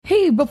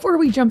Hey, before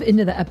we jump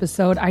into the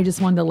episode, I just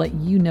wanted to let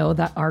you know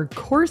that our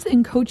course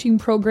and coaching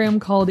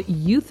program called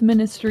Youth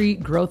Ministry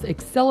Growth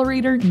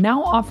Accelerator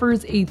now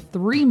offers a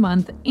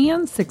 3-month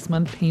and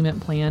 6-month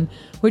payment plan,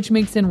 which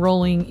makes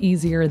enrolling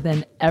easier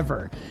than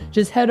ever.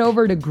 Just head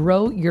over to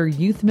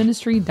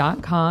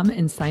growyouthministry.com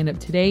and sign up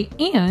today.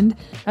 And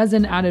as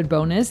an added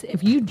bonus,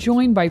 if you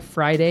join by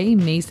Friday,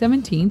 May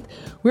 17th,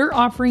 we're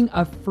offering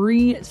a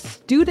free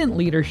student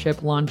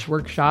leadership launch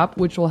workshop,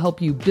 which will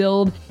help you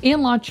build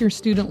and launch your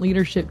student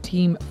leadership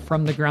team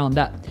from the ground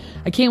up.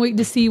 I can't wait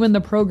to see you in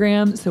the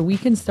program so we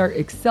can start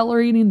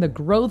accelerating the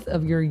growth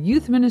of your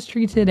youth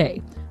ministry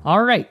today.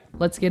 All right,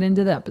 let's get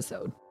into the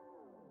episode.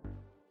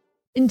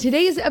 In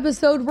today's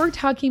episode, we're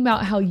talking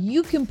about how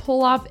you can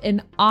pull off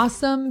an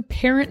awesome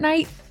parent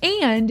night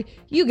and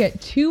you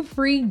get 2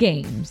 free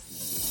games.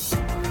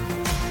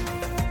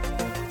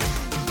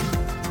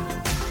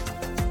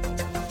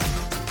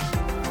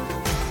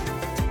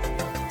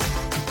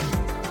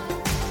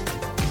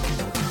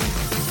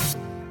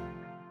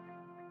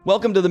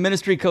 Welcome to the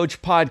Ministry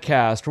Coach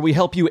Podcast, where we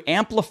help you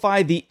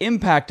amplify the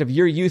impact of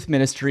your youth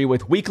ministry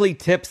with weekly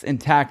tips and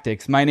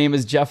tactics. My name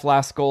is Jeff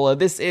Lascola.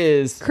 This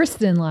is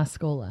Kristen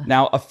Lascola.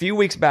 Now, a few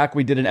weeks back,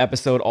 we did an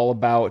episode all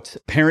about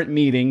parent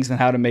meetings and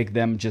how to make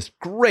them just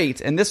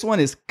great. And this one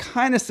is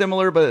kind of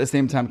similar, but at the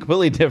same time,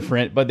 completely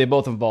different, but they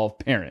both involve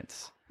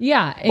parents.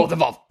 Yeah. Both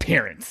involve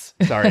parents.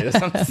 Sorry, this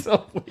sounds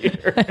so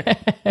weird.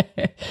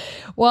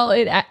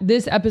 Well,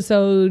 this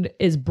episode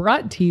is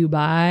brought to you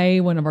by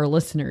one of our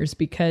listeners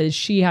because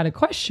she had a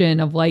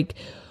question of like,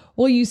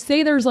 well, you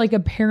say there's like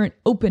a parent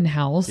open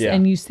house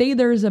and you say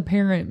there's a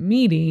parent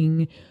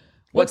meeting.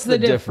 What's the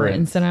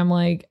difference? And I'm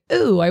like,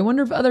 ooh, I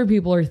wonder if other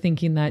people are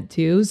thinking that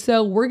too.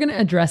 So we're going to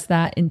address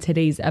that in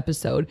today's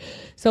episode.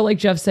 So like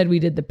Jeff said, we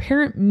did the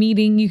parent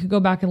meeting. You could go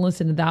back and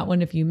listen to that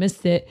one if you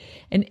missed it.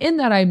 And in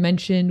that I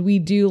mentioned, we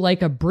do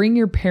like a bring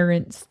your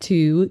parents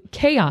to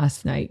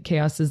chaos night.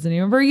 Chaos is the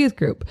name of our youth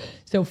group.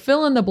 So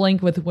fill in the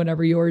blank with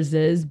whatever yours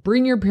is.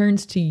 Bring your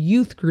parents to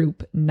youth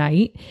group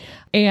night.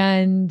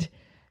 And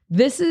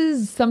this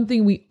is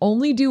something we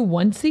only do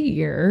once a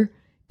year.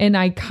 And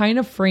I kind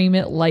of frame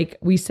it, like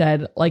we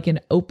said, like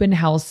an open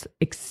house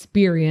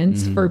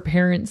experience for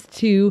parents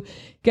to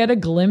get a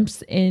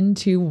glimpse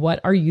into what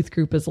our youth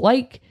group is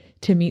like,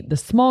 to meet the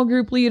small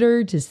group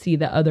leader, to see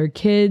the other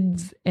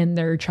kids in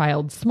their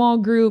child's small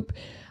group,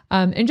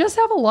 and just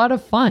have a lot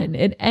of fun.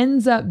 It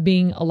ends up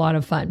being a lot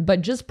of fun,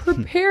 but just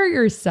prepare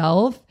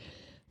yourself.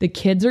 The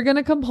kids are going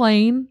to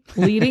complain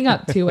leading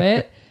up to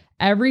it.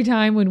 Every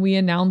time when we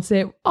announce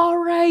it, all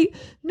right,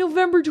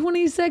 November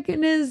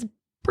 22nd is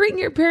Bring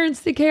Your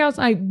Parents to Chaos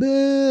Night.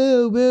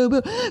 Boo, boo,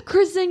 boo.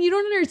 Kristen, you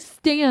don't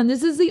understand.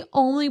 This is the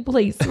only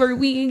place where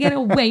we can get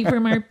away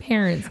from our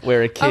parents.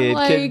 Where a kid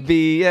can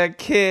be a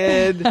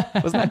kid.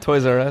 Wasn't that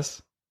Toys R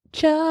Us?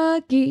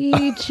 Chuck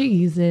E.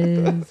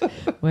 Cheese's,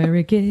 where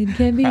a kid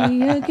can be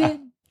a kid.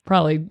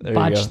 Probably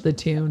botched the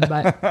tune,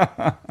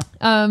 but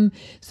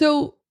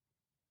so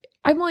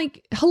I'm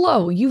like,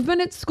 hello, you've been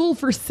at school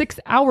for 6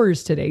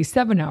 hours today,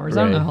 7 hours.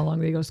 Right. I don't know how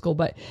long they go to school,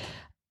 but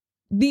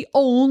the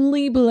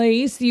only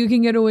place you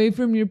can get away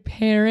from your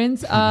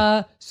parents,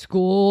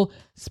 school,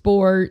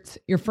 sports,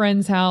 your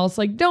friend's house,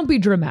 like don't be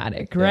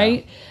dramatic,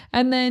 right? Yeah.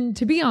 And then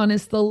to be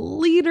honest, the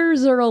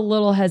leaders are a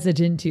little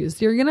hesitant too.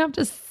 So you're going to have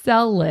to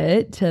sell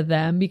it to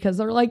them because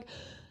they're like,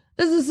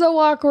 this is so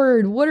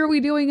awkward. What are we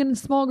doing in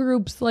small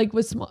groups, like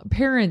with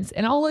parents?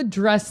 And I'll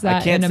address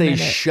that. I can't in a say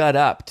minute. Shut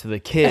up to the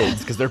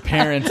kids because their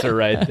parents are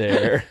right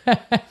there.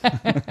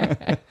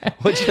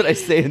 What should I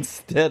say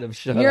instead of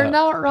shut You're up?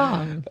 not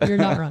wrong. You're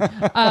not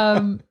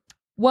wrong.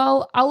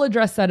 Well, I'll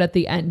address that at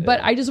the end, but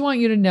I just want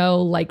you to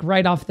know, like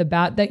right off the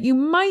bat, that you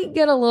might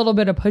get a little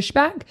bit of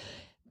pushback.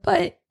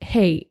 But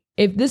hey,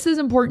 if this is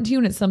important to you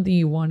and it's something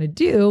you want to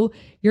do,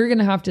 you're going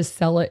to have to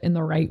sell it in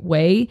the right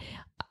way.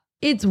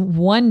 It's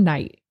one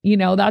night. You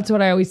know, that's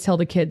what I always tell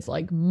the kids,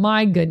 like,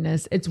 my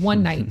goodness, it's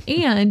one night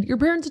and your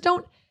parents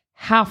don't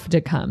have to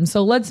come.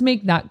 So let's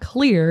make that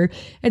clear.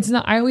 It's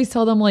not, I always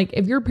tell them, like,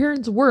 if your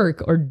parents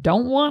work or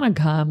don't want to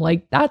come,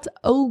 like, that's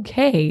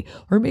okay.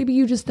 Or maybe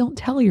you just don't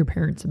tell your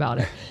parents about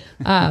it.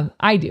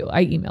 I do.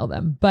 I email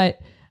them. But,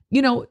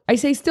 you know, I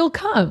say still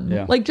come.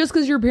 Yeah. Like, just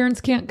because your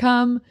parents can't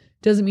come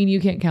doesn't mean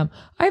you can't come.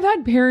 I've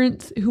had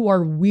parents who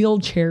are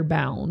wheelchair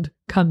bound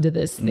come to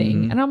this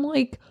thing. And I'm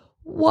like,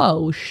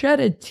 whoa, shed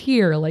a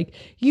tear. Like,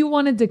 you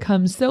wanted to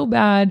come so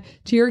bad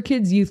to your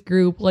kids' youth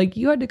group. Like,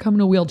 you had to come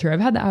in a wheelchair. I've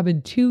had that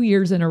happen 2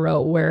 years in a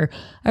row where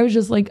I was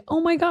just like,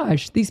 oh my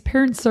gosh, these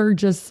parents are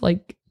just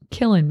like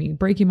killing me,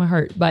 breaking my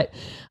heart. But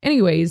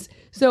anyways,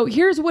 so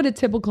here's what a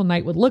typical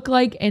night would look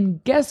like.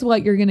 And guess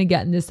what you're going to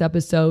get in this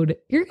episode?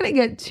 You're going to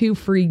get 2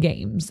 free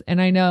games. And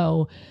I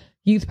know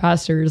youth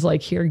pastors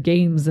like hear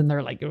games and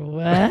they're like,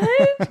 what?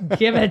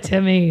 Give it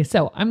to me.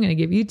 So I'm going to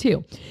give you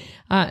 2.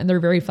 And they're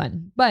very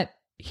fun. But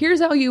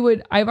here's how you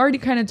would, I've already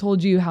kind of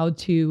told you how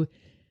to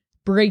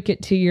break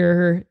it to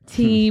your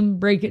team,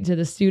 break it to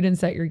the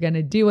students that you're going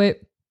to do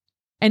it.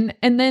 And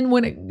then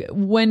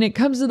when it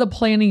comes to the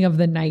planning of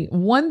the night,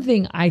 one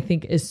thing I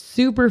think is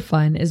super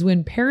fun is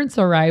when parents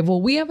arrive.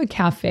 Well, we have a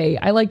cafe.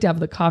 I like to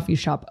have the coffee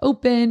shop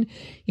open.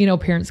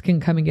 Parents can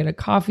come and get a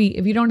coffee.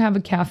 If you don't have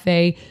a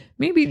cafe,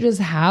 maybe just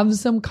have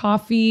some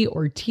coffee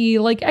or tea,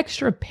 like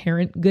extra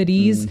parent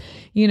goodies,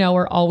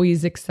 are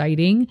always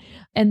exciting.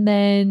 And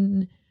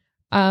then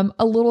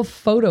a little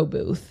photo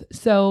booth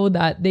so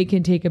that they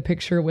can take a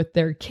picture with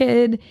their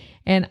kid.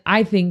 And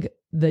I think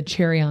the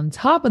cherry on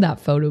top of that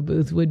photo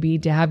booth would be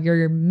to have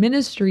your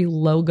ministry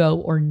logo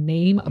or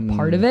name a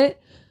part of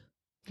it.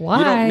 Why?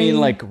 You don't mean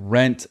like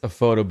rent a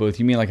photo booth.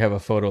 You mean like have a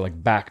photo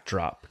like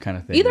backdrop kind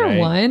of thing. Either right?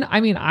 one.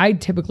 I mean, I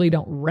typically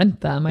don't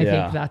rent them. I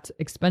think that's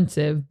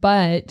expensive.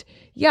 But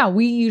yeah,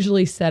 we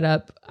usually set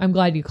up, I'm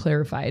glad you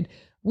clarified.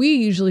 We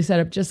usually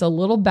set up just a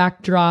little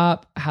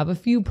backdrop, have a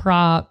few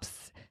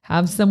props,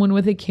 have someone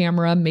with a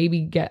camera, maybe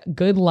get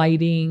good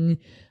lighting,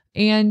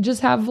 and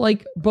just have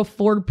like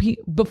before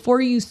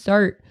you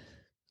start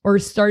or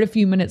start a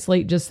few minutes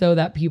late just so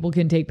that people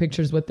can take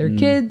pictures with their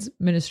kids,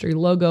 ministry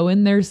logo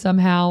in there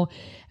somehow.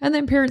 And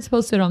then parents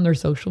post it on their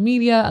social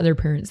media, other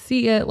parents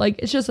see it. Like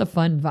it's just a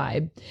fun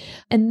vibe.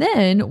 And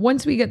then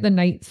once we get the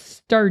night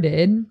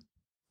started,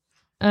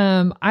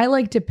 I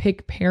like to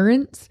pick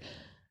parents,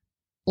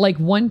 like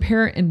one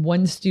parent and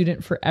one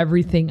student for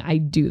everything I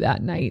do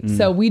that night.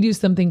 So we do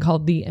something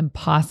called the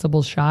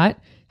impossible shot.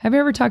 Have you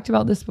ever talked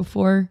about this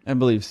before? I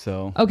believe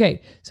so.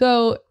 Okay.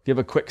 So give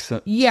a quick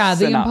synopsis.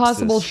 The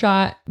impossible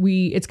shot,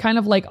 it's kind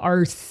of like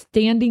our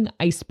standing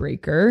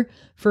icebreaker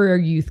for our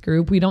youth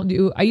group.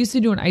 I used to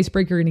do an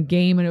icebreaker in a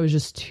game and it was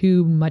just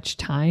too much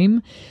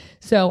time.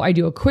 So I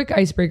do a quick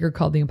icebreaker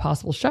called the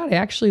impossible shot. I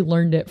actually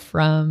learned it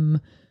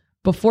from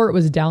before it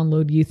was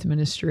Download Youth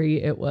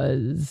Ministry. It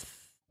was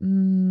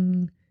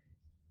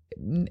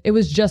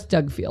just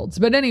Doug Fields.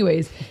 But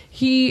anyways,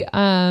 he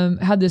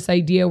had this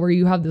idea where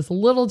you have this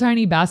little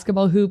tiny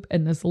basketball hoop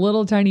and this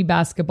little tiny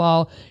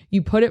basketball.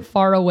 You put it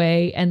far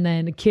away and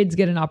then kids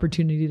get an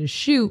opportunity to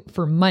shoot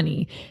for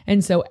money.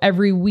 And so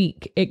every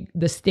week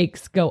the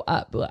stakes go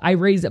up. I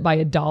raise it by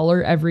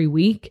 $1 every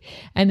week.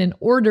 And in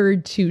order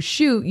to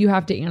shoot, you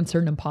have to answer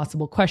an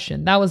impossible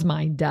question. That was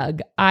mine,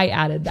 Doug. I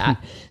added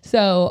that.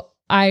 So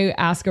I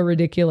ask a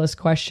ridiculous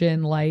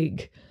question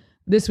like,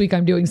 this week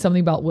I'm doing something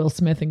about Will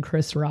Smith and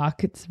Chris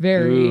Rock. It's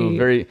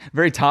very,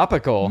 very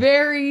topical.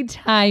 Very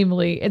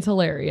timely. It's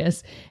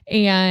hilarious.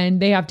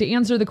 And they have to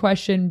answer the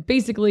question.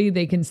 Basically,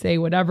 they can say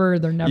whatever.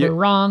 They're never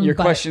wrong. Your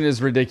question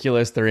is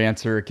ridiculous. Their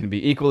answer can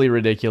be equally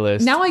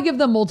ridiculous. Now I give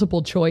them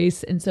multiple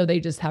choice. And so they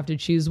just have to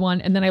choose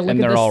one. And then I look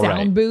at the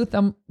sound booth.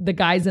 The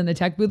guys in the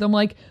tech booth. I'm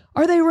like,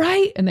 are they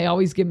right? And they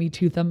always give me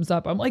 2 thumbs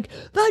up. I'm like,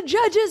 the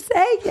judges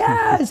say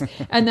yes.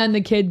 And then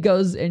the kid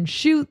goes and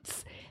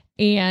shoots.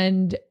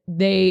 And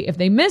if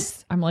they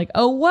miss, I'm like,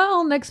 oh,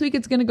 well, next week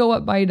it's going to go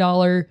up by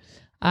 $1.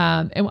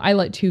 And I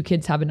let 2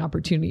 kids have an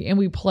opportunity and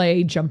we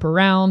play jump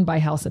around by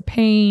House of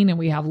Pain and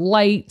we have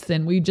lights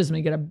and we just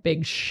make it a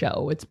big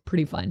show. It's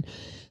pretty fun.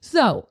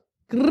 So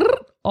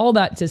all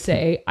that to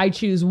say, I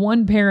choose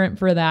one parent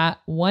for that,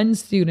 one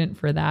student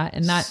for that.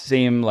 And that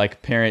same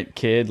like parent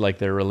kid, like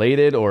they're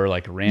related or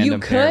like random.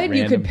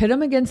 You could pit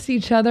them against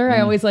each other.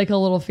 I always like a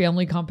little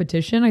family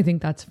competition. I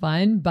think that's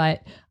fun,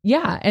 but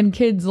yeah. And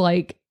kids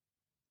like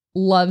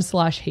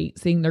love/hate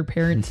seeing their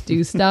parents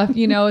do stuff.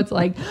 It's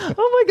like,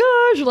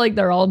 oh my gosh, like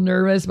they're all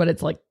nervous, but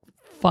it's like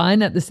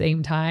fun at the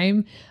same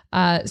time.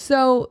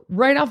 So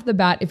right off the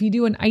bat, if you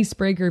do an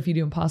icebreaker, if you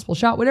do impossible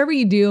shot, whatever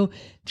you do,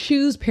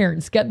 choose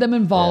parents, get them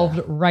involved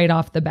right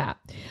off the bat.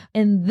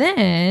 And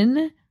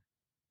then,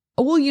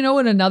 well, you know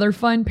what another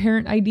fun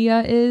parent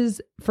idea is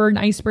for an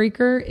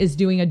icebreaker is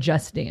doing a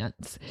Just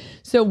Dance.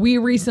 So we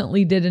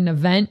recently did an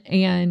event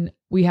and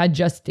we had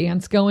Just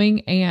Dance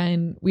going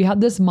and we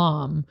had this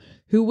mom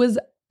who was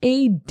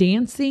a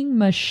dancing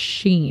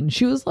machine.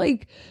 She was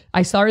like,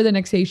 I saw her the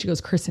next day. She goes,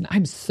 Kristen,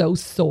 I'm so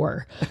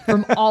sore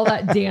from all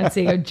that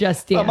dancing of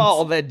Just Dance. From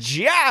all the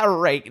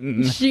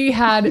gyrating. She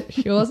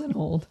wasn't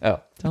old.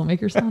 Oh. Don't make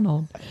her sound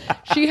old.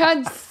 She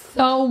had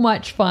so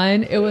much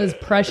fun. It was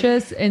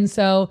precious. And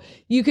so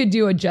you could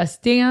do a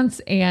Just Dance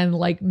and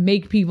like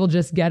make people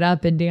just get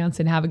up and dance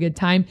and have a good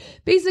time.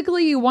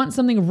 Basically, you want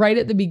something right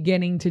at the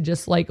beginning to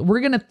just like, we're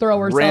going to throw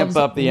ourselves ramp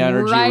up the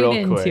energy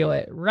real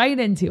quick. Right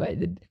into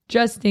it.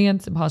 Just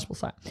Dance, impossible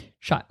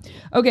shot.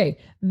 Okay.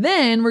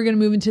 Then we're going to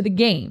move into the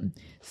game.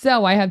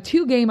 So I have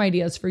 2 game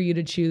ideas for you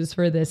to choose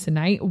for this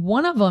night.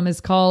 One of them is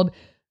called,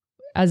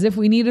 as if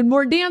we needed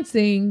more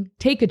dancing,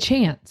 Take a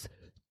Chance.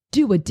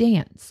 Do a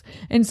dance.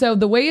 And so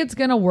the way it's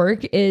going to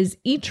work is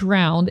each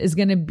round is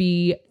going to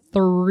be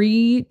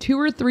 2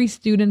 or 3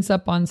 students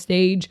up on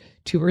stage,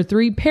 2 or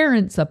 3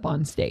 parents up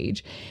on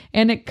stage.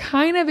 And it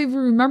kind of, if you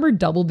remember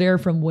Double Dare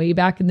from way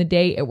back in the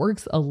day, it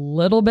works a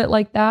little bit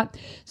like that.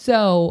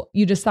 So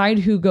you decide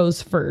who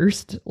goes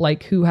first,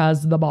 like who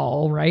has the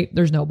ball, right?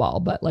 There's no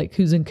ball, but like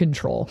who's in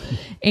control.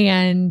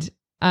 And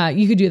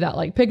you could do that,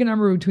 like pick a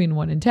number between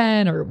 1 and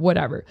 10 or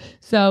whatever.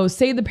 So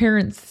say the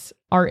parents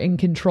are in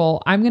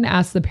control. I'm going to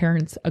ask the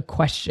parents a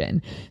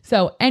question.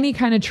 So any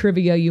kind of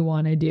trivia you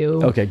want to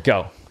do. Okay,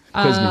 go.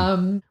 Quiz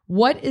me.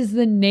 What is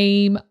the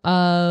name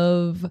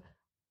of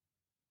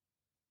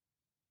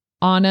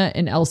Anna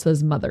and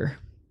Elsa's mother?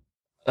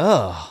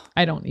 Oh,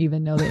 I don't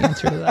even know the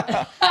answer to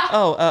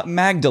that.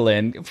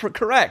 Magdalene.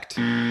 Correct.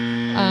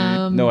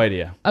 No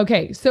idea.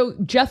 Okay, so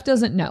Jeff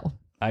doesn't know.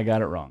 I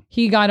got it wrong.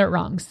 He got it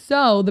wrong.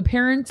 So the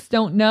parents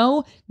don't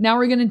know. Now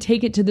we're going to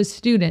take it to the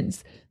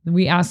students.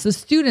 We ask the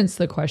students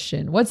the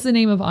question, what's the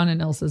name of Anna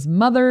and Elsa's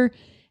mother?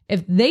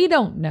 If they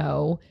don't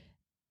know,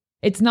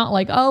 it's not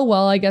like, oh,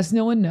 well, I guess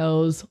no one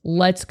knows.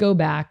 Let's go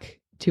back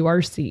to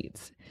our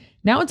seats.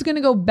 Now it's going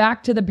to go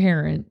back to the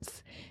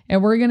parents.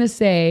 And we're going to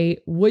say,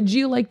 would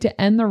you like to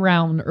end the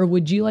round or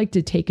would you like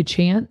to take a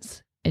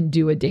chance and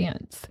do a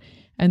dance?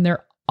 And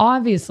they're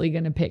obviously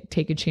going to pick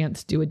take a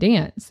chance, do a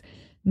dance.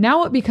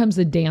 Now it becomes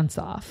a dance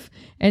off.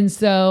 And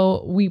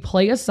so we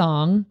play a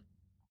song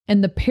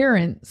and the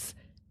parents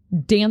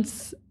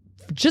dance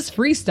just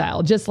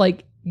freestyle, just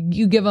like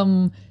you give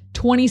them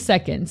 20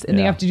 seconds and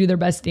they have to do their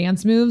best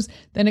dance moves.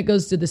 Then it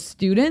goes to the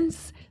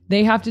students.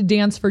 They have to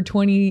dance for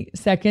 20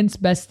 seconds,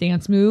 best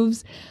dance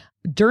moves.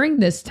 During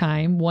this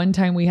time, one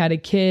time we had a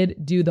kid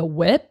do the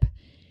whip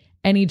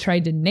and he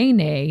tried to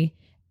nay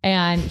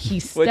and he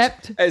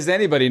stepped. Which, as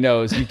anybody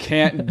knows, you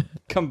can't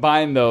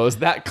combine those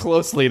that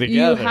closely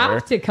together. You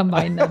have to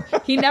combine them.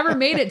 He never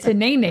made it to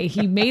nay.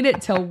 He made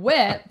it to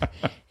whip.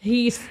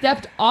 He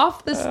stepped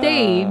off the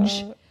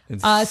stage,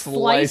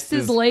 sliced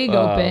his leg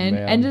open,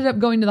 ended up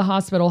going to the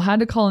hospital, had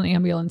to call an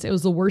ambulance. It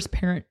was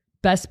the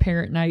best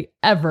parent night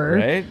ever.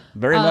 Right?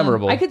 Very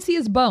memorable. I could see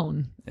his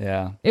bone.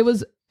 Yeah. It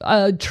was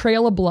a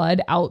trail of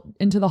blood out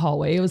into the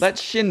hallway. It was that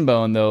shin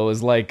bone though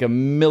is like a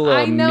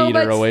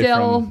millimeter away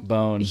from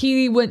bone.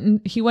 He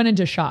went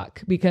into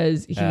shock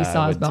because he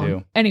saw his bone.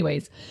 Too.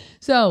 Anyways,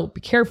 so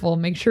be careful.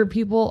 Make sure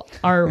people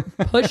are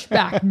pushed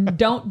back.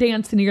 Don't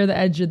dance near the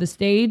edge of the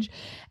stage.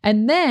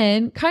 And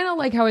then, kind of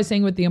like how I was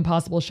saying with the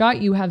impossible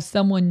shot, you have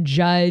someone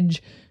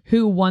judge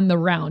who won the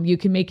round. You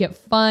can make it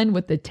fun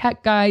with the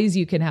tech guys.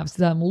 You can have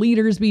some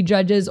leaders be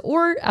judges,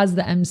 or as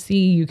the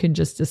MC, you can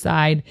just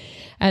decide.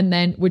 And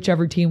then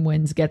whichever team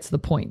wins gets the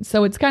point.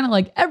 So it's kind of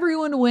like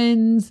everyone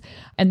wins.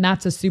 And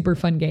that's a super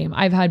fun game.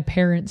 I've had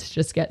parents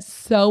just get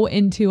so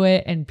into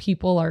it and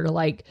people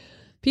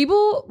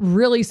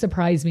really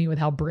surprise me with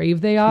how brave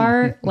they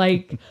are.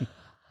 Like,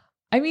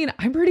 I mean,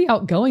 I'm pretty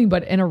outgoing,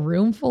 but in a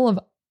room full of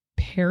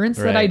parents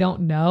that I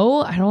don't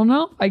know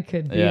if I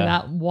could be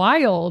that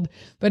wild.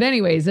 But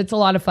anyways, it's a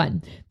lot of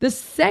fun. The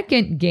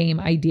second game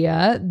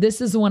idea,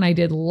 this is one I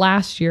did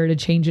last year to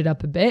change it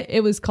up a bit.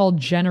 It was called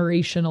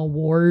Generational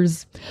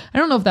Wars. I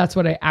don't know if that's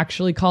what I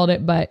actually called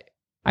it, but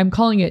I'm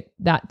calling it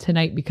that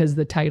tonight because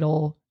the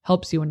title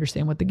helps you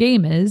understand what the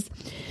game is.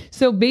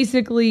 So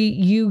basically,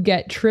 you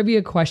get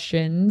trivia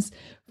questions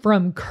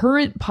from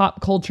current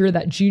pop culture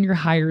that junior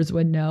hires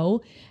would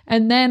know.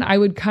 And then I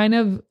would kind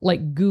of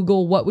like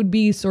Google what would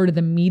be sort of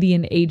the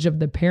median age of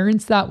the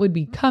parents that would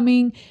be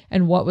coming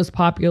and what was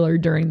popular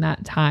during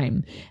that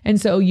time. And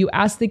so you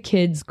ask the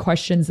kids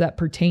questions that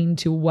pertain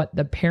to what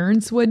the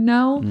parents would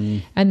know.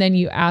 And then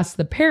you ask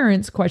the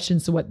parents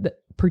questions to what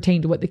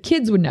pertain to what the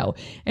kids would know.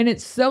 And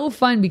it's so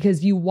fun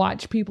because you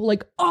watch people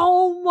like,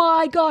 oh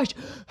my gosh,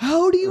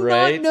 how do you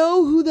not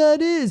know who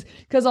that is?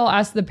 Because I'll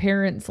ask the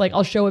parents, like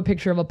I'll show a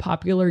picture of a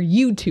popular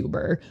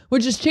YouTuber,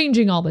 which is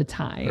changing all the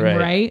time,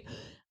 right?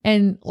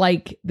 And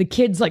like the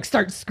kids like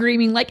start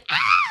screaming like, ah,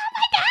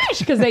 my gosh,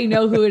 because they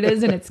know who it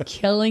is and it's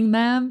killing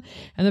them.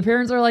 And the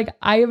parents are like,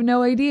 I have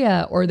no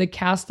idea. Or the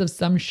cast of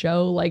some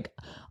show like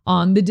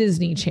on the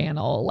Disney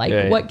Channel,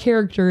 like what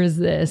character is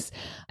this?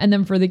 And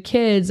then for the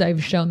kids,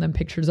 I've shown them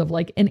pictures of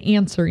like an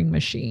answering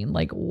machine,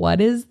 like what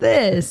is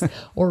this?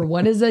 Or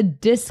what is a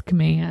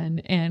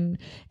Discman? And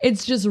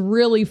it's just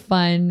really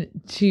fun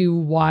to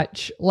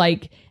watch,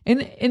 like,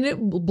 and it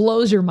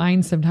blows your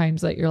mind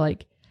sometimes that you're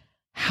like,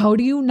 how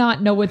do you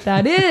not know what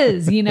that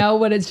is? You know,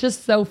 but it's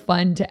just so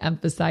fun to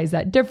emphasize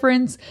that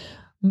difference.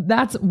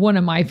 That's one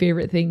of my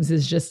favorite things,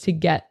 is just to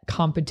get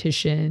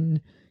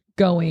competition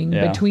going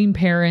between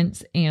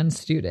parents and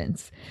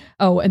students.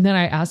 Oh, and then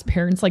I asked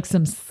parents like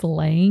some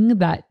slang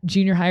that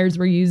junior hires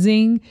were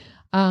using.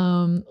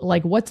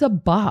 Like, what's a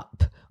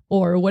bop?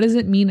 Or what does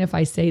it mean if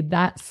I say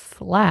that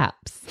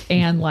slaps?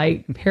 And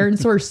like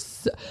parents were,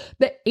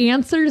 the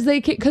answers they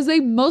can, because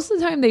most of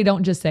the time they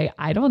don't just say,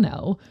 I don't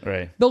know.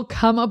 Right. They'll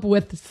come up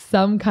with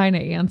some kind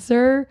of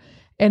answer.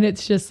 And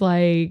it's just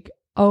like,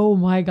 oh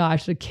my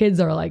gosh, the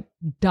kids are like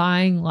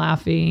dying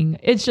laughing.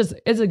 It's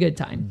a good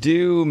time.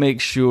 Do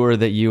make sure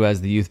that you, as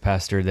the youth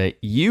pastor, that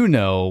you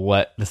know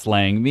what the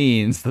slang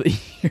means, so that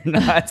you're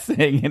not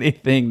saying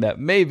anything that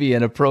may be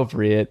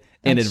inappropriate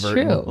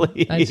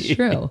inadvertently. That's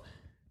true.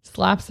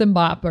 Slaps and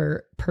bop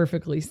are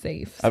perfectly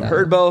safe. I've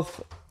heard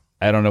both.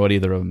 I don't know what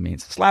either of them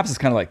means. Slaps is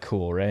kind of like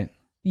cool, right?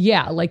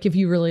 Yeah, like if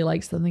you really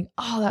like something,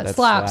 that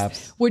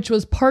slaps, which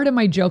was part of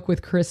my joke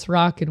with Chris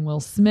Rock and Will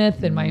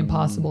Smith in my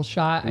Impossible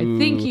Shot. I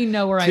think you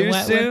know where I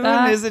went with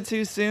that. Is it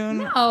too soon?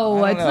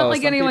 No, it's not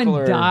like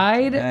anyone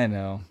died. I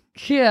know.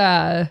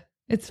 Yeah.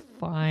 It's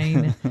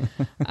fine.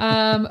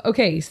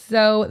 Okay,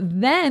 so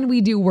then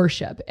we do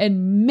worship.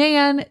 And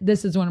man,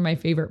 this is one of my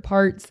favorite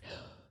parts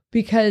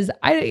because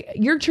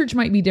your church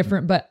might be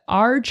different, but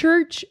our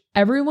church,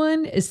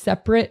 everyone is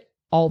separate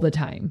all the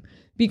time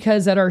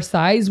because at our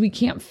size, we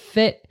can't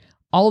fit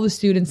all the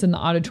students in the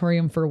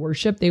auditorium for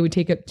worship. They would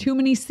take up too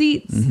many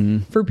seats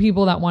for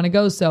people that want to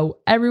go. So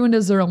everyone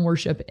does their own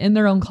worship in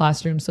their own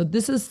classroom. So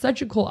this is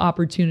such a cool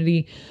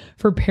opportunity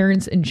for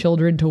parents and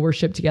children to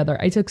worship together.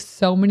 I took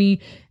so many,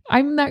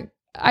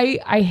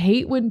 I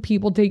hate when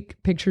people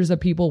take pictures of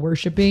people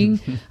worshiping.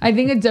 I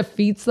think it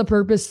defeats the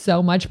purpose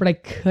so much, but I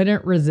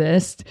couldn't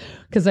resist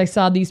because I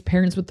saw these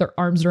parents with their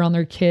arms around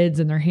their kids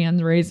and their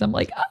hands raised. I'm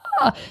like,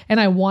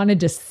 and I wanted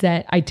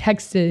to I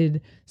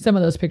texted some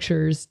of those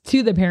pictures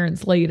to the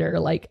parents later.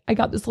 Like I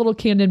got this little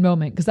candid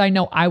moment because I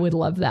know I would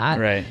love that,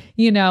 right?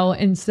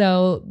 And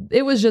so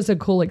it was just a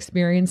cool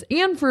experience.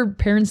 And for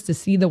parents to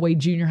see the way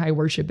junior high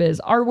worship is,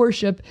 our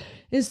worship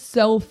is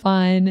so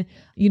fun.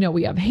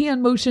 We have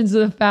hand motions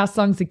of the fast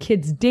songs, the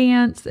kids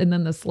dance, and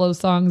then the slow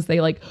songs, they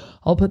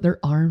all put their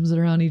arms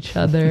around each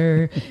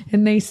other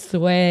and they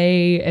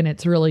sway, and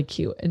it's really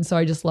cute. And so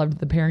I just loved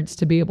the parents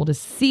to be able to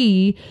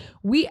see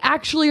we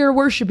actually are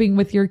worshiping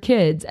with your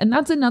kids. And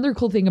that's another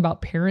cool thing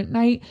about parent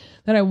night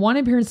that I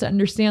wanted parents to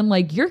understand,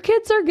 your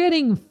kids are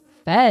getting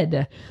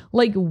fed.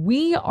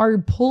 We are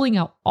pulling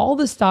out all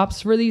the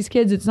stops for these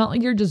kids. It's not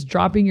like you're just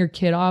dropping your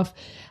kid off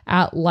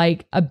at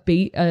a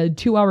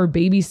 2-hour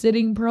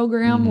babysitting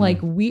program.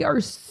 We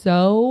are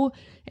so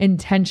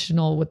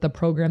intentional with the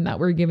program that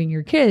we're giving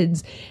your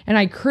kids. And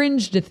I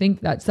cringe to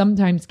think that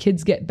sometimes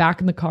kids get back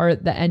in the car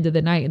at the end of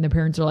the night and the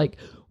parents are like,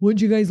 what'd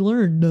you guys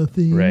learn?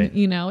 Nothing. Right.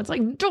 It's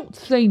like, don't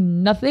say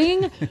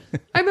nothing.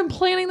 I've been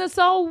planning this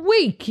all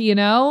week,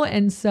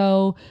 And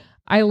so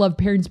I love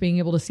parents being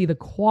able to see the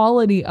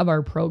quality of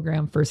our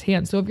program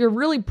firsthand. So if you're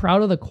really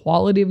proud of the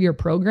quality of your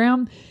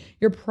program,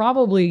 you're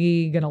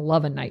probably going to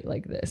love a night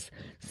like this.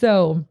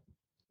 So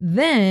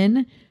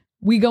then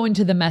we go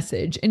into the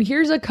message. And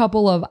here's a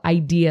couple of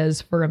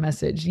ideas for a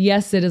message.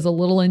 Yes, it is a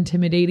little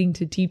intimidating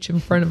to teach in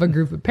front of a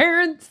group of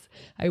parents.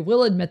 I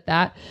will admit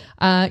that.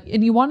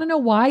 And you want to know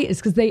why? It's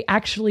because they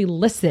actually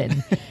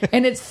listen.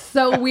 And it's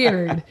so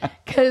weird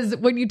because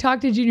when you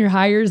talk to junior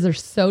hires, they're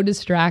so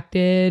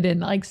distracted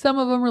and some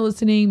of them are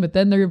listening, but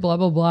then they're blah,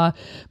 blah, blah.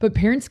 But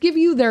parents give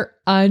you their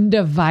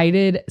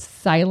undivided,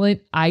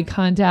 silent eye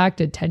contact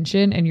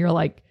attention. And you're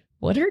like,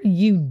 what are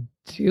you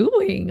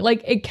doing?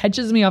 It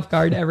catches me off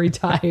guard every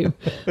time.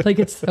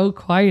 It's so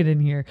quiet in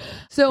here.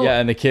 So yeah,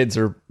 and the kids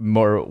are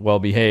more well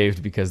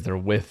behaved because they're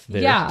with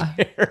their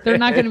parents. They're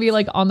not going to be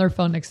on their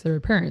phone next to their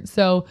parents.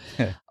 So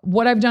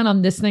what I've done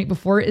on this night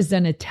before is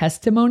done a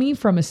testimony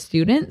from a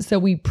student. So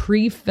we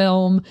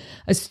pre-film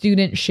a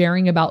student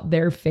sharing about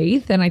their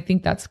faith, and I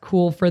think that's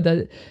cool for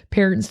the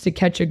parents to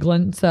catch a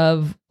glimpse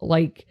of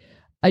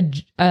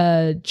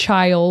a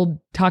child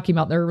talking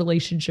about their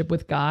relationship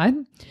with God.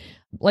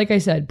 Like I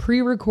said,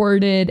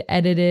 pre-recorded,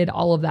 edited,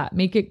 all of that.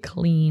 Make it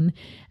clean.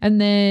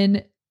 And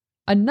then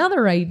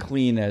another idea.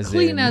 Clean as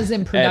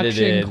in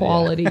production edited,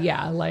 quality.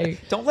 Yeah.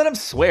 Don't let them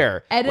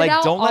swear. Edit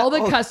out all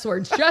the cuss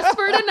words just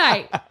for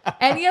tonight.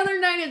 Any other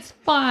night, it's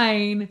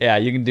fine. Yeah,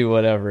 you can do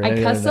whatever.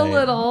 I cuss a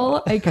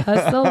little.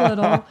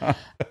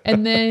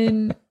 And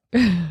then...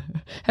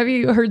 Have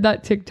you heard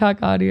that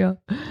TikTok audio?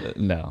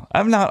 No,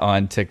 I'm not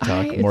on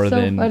TikTok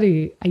than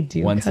funny. I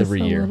do once cuss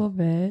every year. A little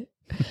bit.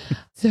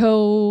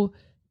 So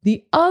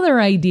the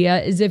other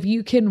idea is if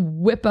you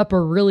can whip up a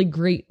really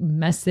great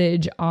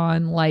message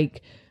on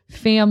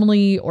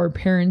family or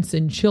parents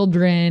and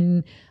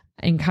children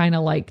and kind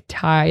of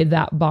tie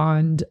that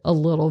bond a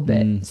little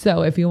bit.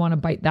 So if you want to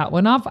bite that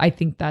one off, I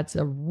think that's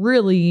a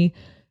really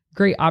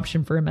great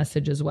option for a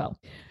message as well.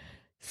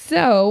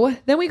 So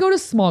then we go to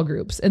small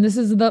groups, and this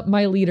is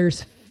my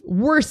leader's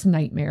worst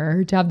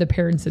nightmare to have the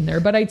parents in there,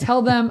 but I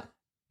tell them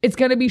it's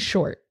going to be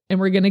short and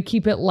we're going to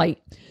keep it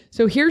light.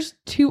 So here's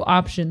 2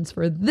 options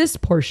for this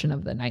portion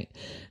of the night.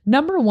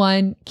 Number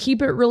 1,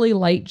 keep it really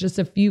light, just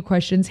a few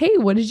questions. Hey,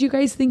 what did you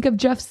guys think of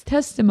Jeff's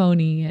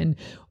testimony? And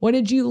what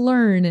did you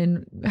learn?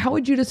 And how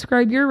would you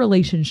describe your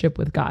relationship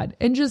with God?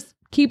 And just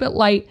keep it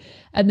light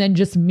and then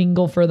just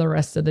mingle for the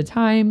rest of the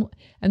time.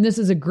 And this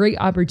is a great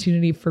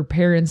opportunity for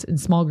parents and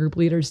small group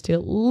leaders to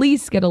at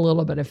least get a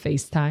little bit of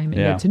FaceTime and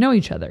get to know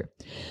each other.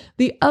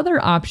 The other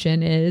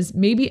option is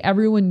maybe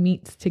everyone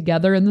meets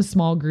together in the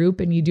small group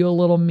and you do a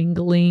little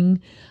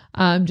mingling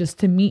just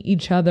to meet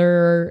each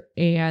other.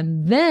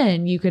 And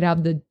then you could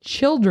have the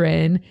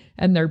children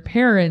and their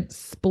parents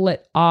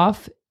split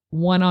off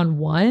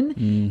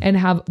one-on-one and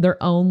have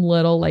their own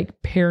little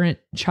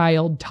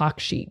parent-child talk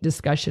sheet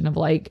discussion of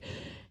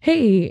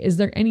hey, is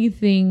there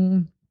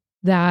anything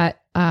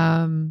that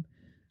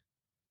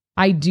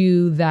I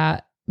do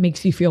that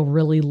makes you feel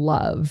really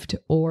loved?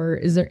 Or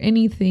is there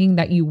anything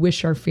that you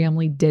wish our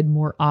family did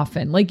more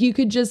often? You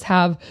could just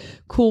have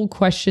cool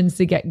questions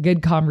to get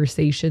good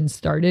conversations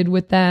started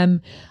with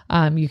them.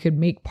 You could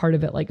make part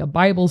of it a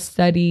Bible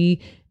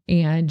study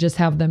and just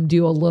have them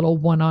do a little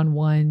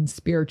one-on-one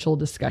spiritual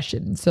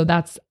discussion. So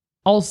that's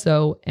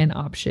also an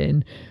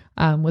option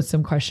with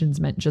some questions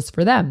meant just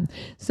for them.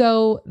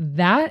 So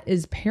that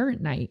is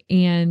parent night.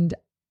 And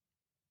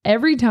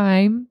every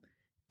time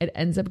it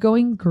ends up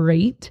going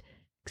great,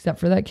 except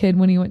for that kid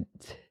when he went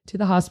to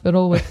the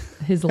hospital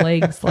with his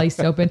leg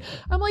sliced open.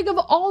 I'm like, of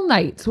all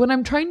nights, when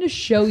I'm trying to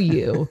show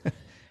you.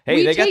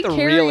 Hey, they got the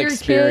real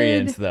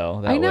experience,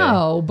 though. I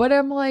know, but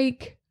I'm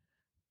like,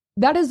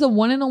 that is the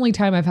one and only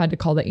time I've had to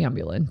call the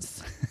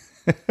ambulance.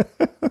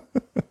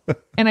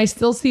 And I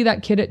still see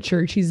that kid at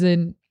church. He's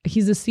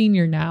a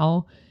senior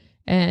now.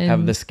 And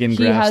have the skin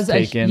grafts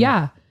taken.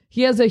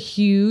 He has a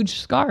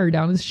huge scar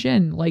down his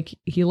shin. Like,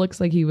 he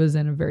looks like he was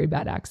in a very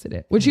bad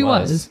accident, which he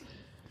was.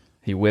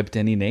 He whipped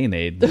any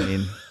nay-nayed. I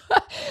mean,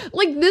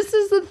 like, this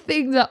is the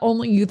thing that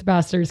only youth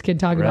pastors can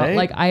talk about.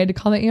 Like, I had to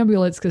call the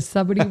ambulance because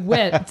somebody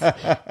whipped.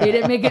 They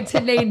didn't make it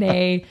to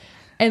nay-nay.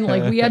 And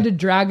like, we had to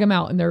drag him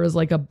out, and there was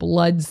like a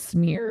blood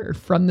smear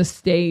from the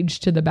stage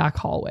to the back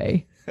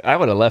hallway. I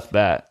would have left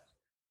that.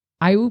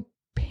 I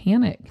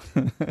panicked.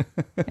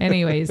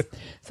 Anyways,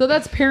 so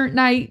that's parent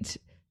night.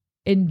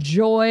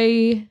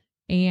 Enjoy.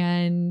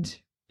 And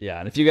yeah,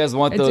 and if you guys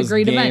want those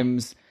games,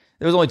 event.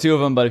 There's only 2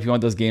 of them, but if you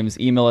want those games,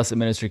 email us at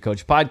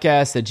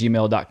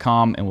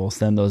ministrycoachpodcast@gmail.com and we'll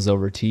send those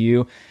over to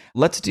you.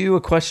 Let's do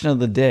a question of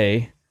the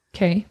day.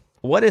 Okay.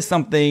 What is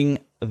something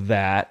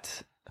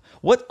that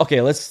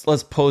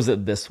let's pose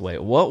it this way.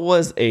 What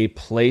was a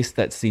place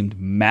that seemed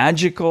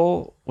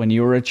magical when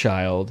you were a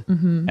child,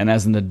 and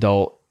as an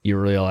adult you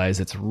realize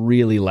it's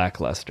really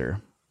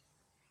lackluster?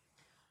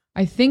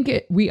 I think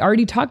we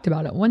already talked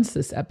about it once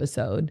this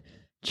episode.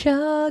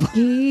 Chuck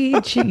E.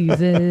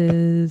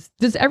 Cheese's.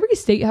 Does every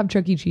state have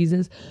Chuck E.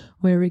 Cheese's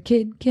where a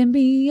kid can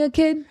be a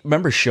kid?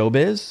 Remember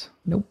Showbiz?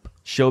 Nope.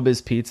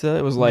 Showbiz Pizza?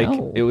 It was like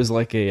it was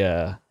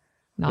the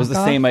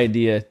same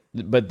idea,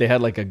 but they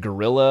had like a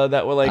gorilla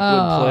that would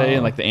play,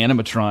 and like the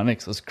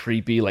animatronics was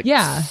creepy, like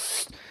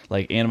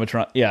like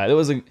animatronic. Yeah, it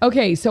was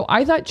okay. So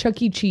I thought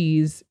Chuck E.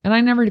 Cheese, and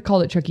I never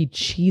called it Chuck E.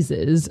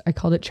 Cheese's. I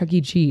called it Chuck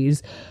E.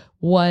 Cheese.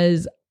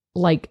 Was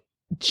like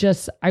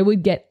just I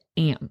would get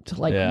amped.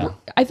 Like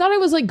I thought I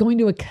was like going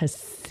to a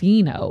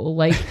casino.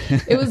 Like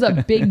it was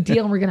a big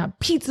deal. And we're gonna have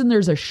pizza and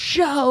there's a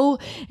show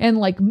and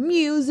like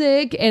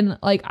music. And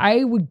like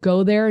I would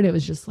go there and it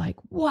was just like,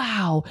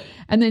 wow.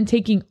 And then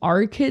taking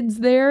our kids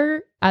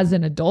there as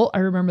an adult, I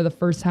remember the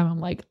first time I'm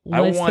like,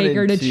 let's take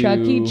her to Chuck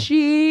E.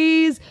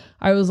 Cheese.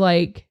 I was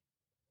like,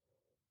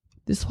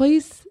 this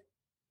place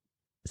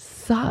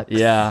sucks.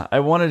 Yeah. I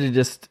wanted to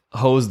just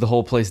hose the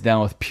whole place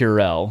down with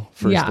Purell,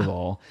 first of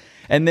all.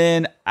 And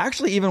then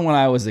actually, even when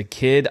I was a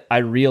kid, I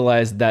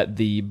realized that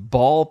the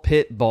ball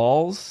pit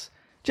balls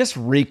just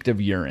reeked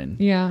of urine.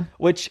 Yeah.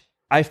 Which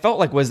I felt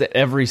like was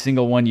every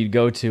single one you'd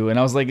go to. And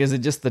I was like, is it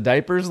just the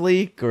diapers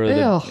leak? Or I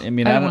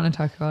don't want to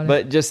talk about it.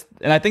 But just,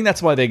 and I think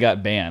that's why they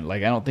got banned.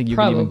 Like, I don't think you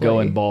can even go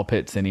in ball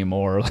pits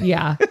anymore.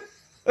 Yeah.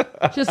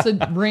 Just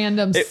a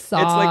random sock. It's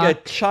like a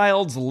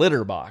child's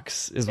litter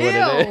box is what it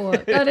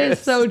is. That is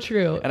so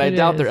true. And I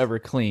doubt they're ever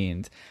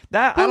cleaned.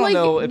 I don't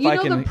know if I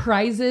can. The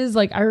prizes,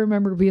 like I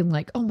remember being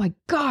like, oh my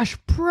gosh,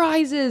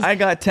 prizes. I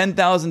got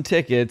 10,000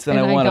 tickets and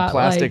I won a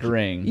plastic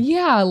ring.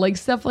 Yeah, like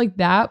stuff like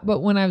that. But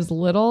when I was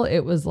little,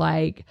 it was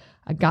like,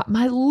 I got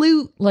my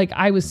loot. Like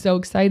I was so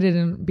excited,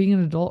 and being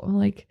an adult, I'm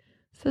like,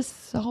 this is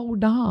so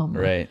dumb.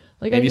 Right.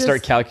 Like and you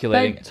start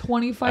calculating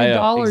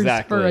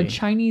 $25 for a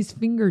Chinese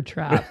finger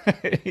trap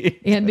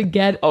and to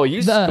get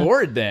you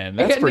scored then.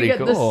 That's pretty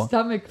cool. The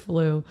stomach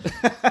flu.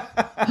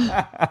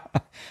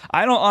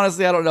 I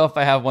don't know if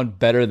I have one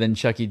better than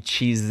Chuck E.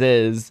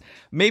 Cheese's.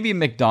 Maybe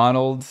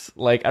McDonald's.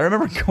 Like I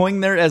remember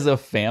going there as a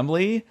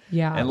family.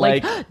 Yeah. And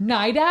like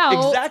night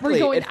out. Exactly. We're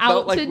going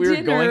out to dinner. We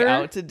were going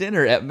out to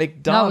dinner at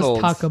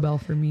McDonald's. That was Taco Bell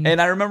for me.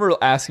 And I remember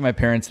asking my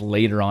parents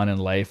later on in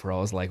life where I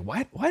was like,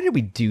 why did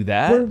we do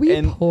that? Were we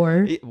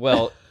poor? Well,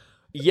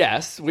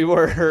 yes, we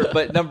were.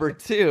 But number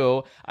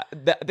 2, I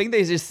think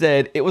they just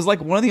said it was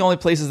like one of the only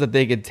places that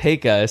they could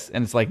take us,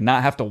 and it's like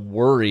not have to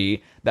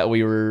worry that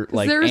we were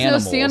like there's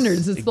animals. No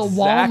standards. It's the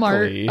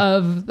Walmart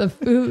of the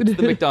food.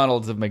 It's the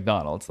McDonald's of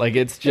McDonald's. Like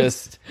it's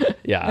just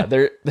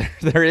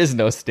there is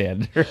no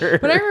standard.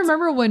 But I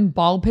remember when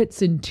ball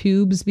pits and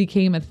tubes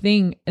became a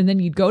thing, and then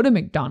you'd go to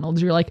McDonald's,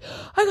 you're like,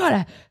 I got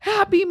a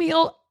Happy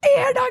Meal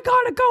and I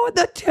gotta go in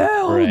the tubes.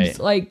 Right.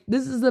 Like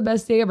this is the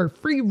best day ever.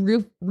 Free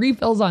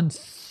refills on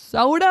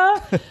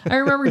soda. I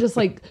remember just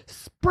like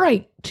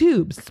Sprite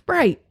tubes.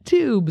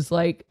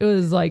 Like it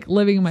was like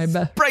living my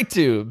best. Sprite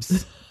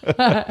tubes.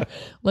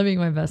 Living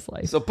my best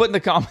life. So put in the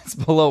comments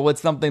below what's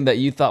something that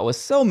you thought was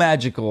so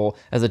magical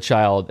as a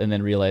child and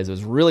then realized it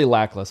was really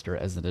lackluster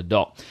as an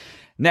adult.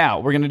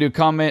 Now we're going to do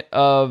comment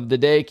of the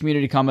day,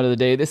 community comment of the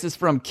day. This is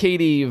from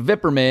Katie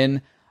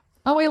Vipperman.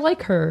 Oh, I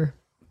like her.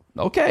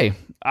 Okay.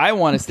 I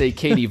want to say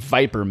Katie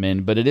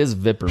Viperman, but it is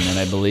Vipperman,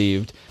 I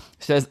believed.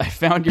 says, I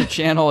found your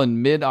channel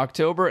in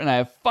mid-October and I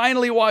have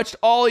finally watched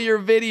all your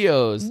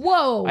videos.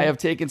 Whoa. I have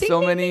taken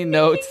so many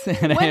notes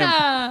and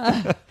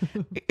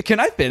Can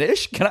I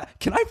finish? Can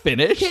I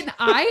finish? Can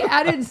I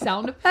add in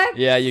sound effects?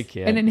 Yeah, you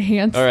can. And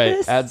enhance All right,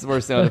 this? add some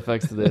more sound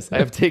effects to this. I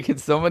have taken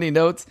so many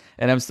notes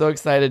and I'm so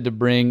excited to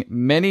bring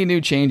many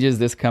new changes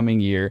this coming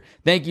year.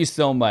 Thank you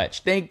so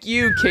much. Thank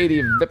you,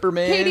 Katie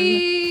Vipperman.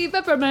 Katie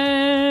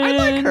Vipperman. I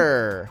like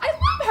her. I love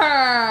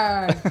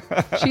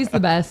her. She's the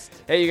best.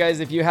 Hey, you guys,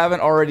 if you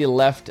haven't already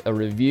left a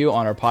review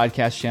on our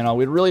podcast channel,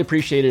 we'd really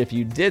appreciate it if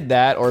you did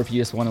that, or if you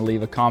just want to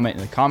leave a comment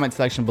in the comment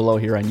section below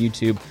here on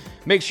YouTube.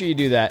 Make sure you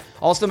do that.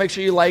 Also, make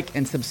sure you like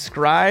and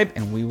subscribe,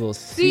 and we will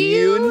see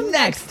you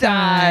next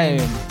time.